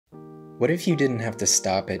What if you didn't have to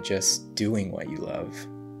stop at just doing what you love?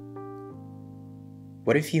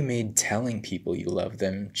 What if you made telling people you love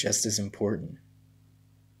them just as important?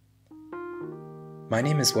 My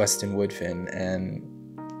name is Weston Woodfin, and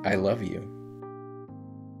I love you.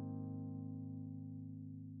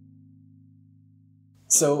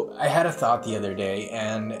 So I had a thought the other day,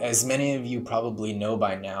 and as many of you probably know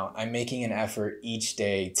by now, I'm making an effort each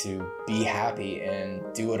day to be happy and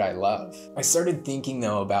do what I love. I started thinking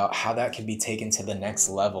though about how that could be taken to the next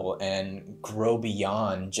level and grow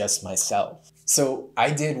beyond just myself. So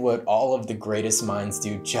I did what all of the greatest minds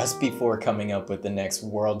do just before coming up with the next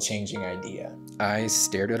world-changing idea. I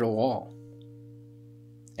stared at a wall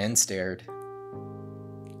and stared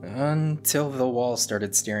until the wall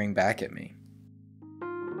started staring back at me.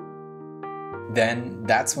 Then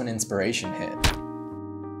that's when inspiration hit.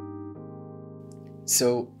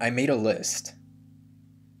 So I made a list.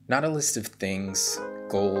 Not a list of things,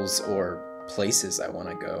 goals, or places I want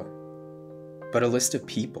to go, but a list of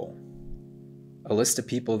people. A list of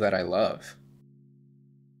people that I love.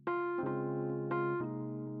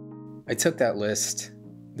 I took that list,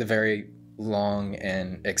 the very long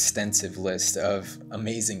and extensive list of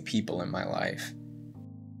amazing people in my life,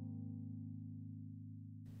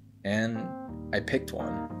 and I picked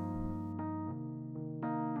one.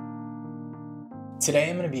 Today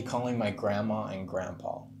I'm going to be calling my grandma and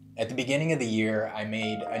grandpa. At the beginning of the year, I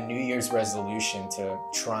made a New Year's resolution to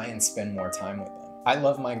try and spend more time with them. I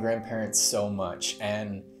love my grandparents so much,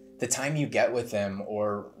 and the time you get with them,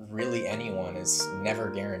 or really anyone, is never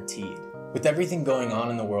guaranteed. With everything going on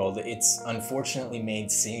in the world, it's unfortunately made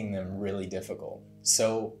seeing them really difficult.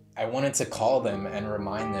 So I wanted to call them and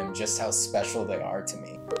remind them just how special they are to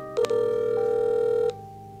me.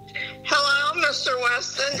 Hello, Mr.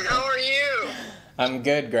 Weston. How are you? I'm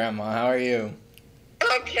good, Grandma. How are you?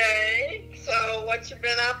 Okay. So, what you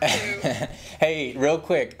been up to? Hey, real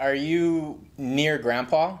quick, are you near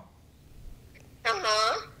Grandpa?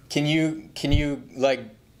 Uh-huh. Can you like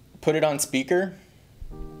put it on speaker?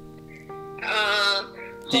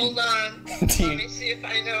 Hold on. Let me see if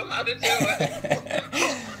I know how to do it.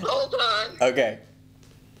 Hold on. Okay.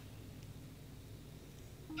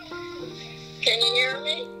 Can you hear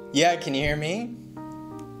me? Yeah, can you hear me?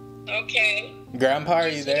 Okay. Grandpa, are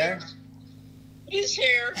you there? He's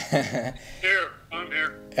here. Here, I'm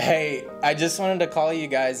here. Hey, I just wanted to call you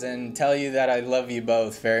guys and tell you that I love you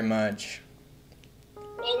both very much.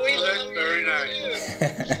 Well, we love you Very nice.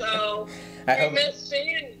 too. So, I we miss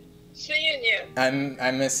seeing you.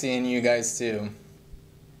 I miss seeing you guys too.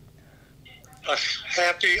 A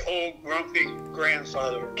happy old grumpy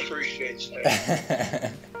grandfather appreciates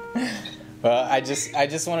that. Well, I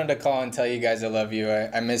just wanted to call and tell you guys I love you.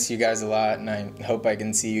 I miss you guys a lot, and I hope I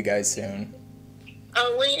can see you guys soon.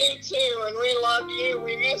 Oh, we do too, and we love you.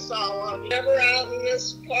 We miss all of you. Never out in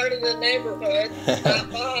this part of the neighborhood. Stop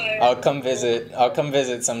by. I'll come visit. I'll come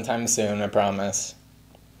visit sometime soon, I promise.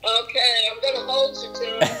 Okay, I'm gonna hold you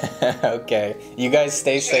to it. Okay. You guys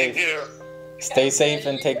stay safe. Here. Stay safe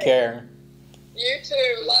and take care. You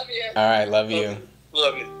too. Love you. All right, love you.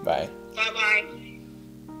 Love you. Bye. Bye-bye.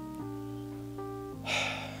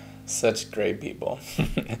 Such great people.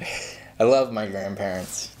 I love my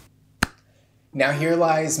grandparents. Now here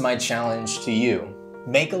lies my challenge to you.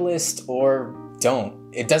 Make a list or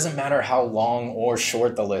don't. It doesn't matter how long or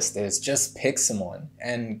short the list is, just pick someone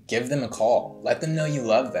and give them a call. Let them know you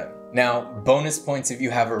love them. Now, bonus points if you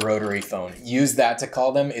have a rotary phone. Use that to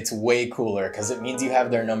call them. It's way cooler because it means you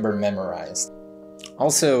have their number memorized.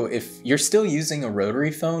 Also, if you're still using a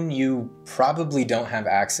rotary phone, you probably don't have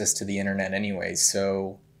access to the internet anyway,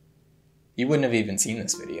 so you wouldn't have even seen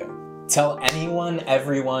this video. Tell anyone,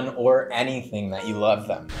 everyone, or anything that you love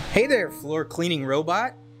them. Hey there, floor cleaning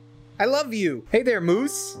robot. I love you. Hey there,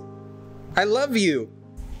 moose. I love you.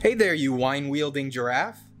 Hey there, you wine-wielding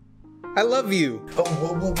giraffe. I love you. Oh,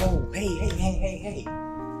 whoa, whoa, whoa. Hey.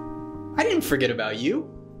 I didn't forget about you.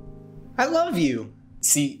 I love you.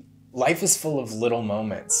 See, life is full of little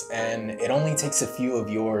moments, and it only takes a few of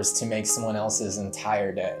yours to make someone else's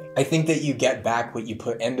entire day. I think that you get back what you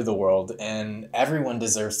put into the world, and everyone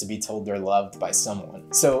deserves to be told they're loved by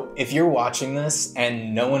someone. So if you're watching this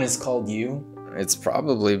and no one has called you, it's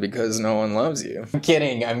probably because no one loves you. I'm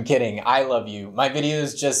kidding. I love you. My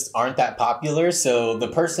videos just aren't that popular, so the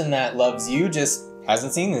person that loves you just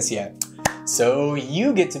hasn't seen this yet. So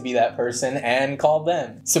you get to be that person and call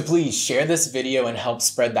them. So please share this video and help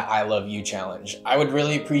spread the I love you challenge. I would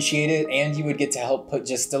really appreciate it, and you would get to help put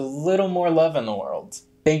just a little more love in the world.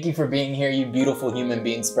 Thank you for being here, you beautiful human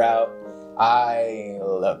being sprout. I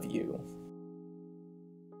love you.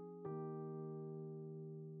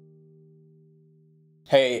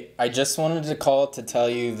 Hey, I just wanted to call to tell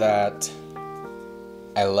you that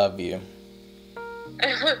I love you.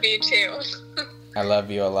 I love you too. I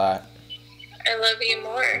love you a lot. I love you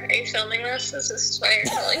more. Are you filming this? Is this why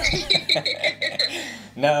you're calling me?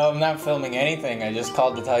 No, I'm not filming anything. I just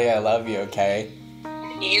called to tell you I love you, okay?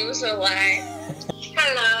 You was a lie.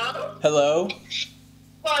 Hello? Hello?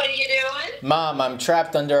 What are you doing? Mom, I'm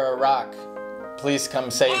trapped under a rock. Please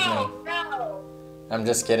come save me. Oh, no. I'm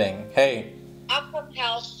just kidding. Hey. I'll come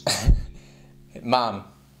help. Mom,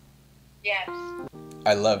 Yes.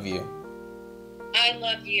 I love you. I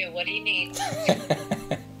love you. What do you need?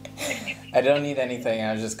 I don't need anything.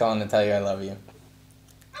 I was just calling to tell you I love you.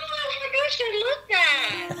 Oh my gosh, I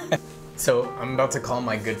love that. So I'm about to call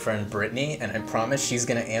my good friend Brittany, and I promise she's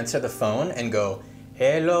gonna answer the phone and go,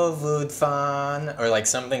 "Hello, Woodfin," or like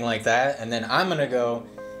something like that, and then I'm gonna go,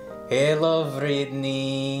 "Hello,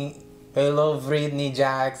 Brittany. Hello, Brittany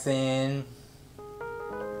Jackson."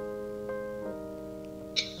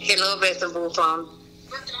 Hello, Mr. Bullphone.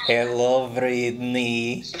 Hello,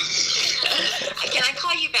 Brittany. Can I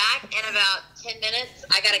call you back in about 10 minutes?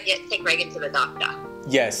 I gotta take Reagan to the doctor.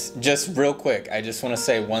 Yes, just real quick. I just want to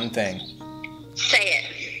say one thing. Say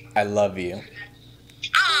it. I love you.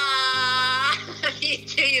 Ah, you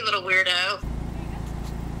too, you little weirdo.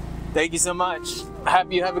 Thank you so much. I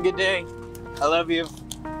hope you have a good day. I love you.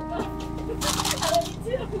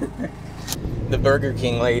 The Burger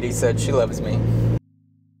King lady said she loves me.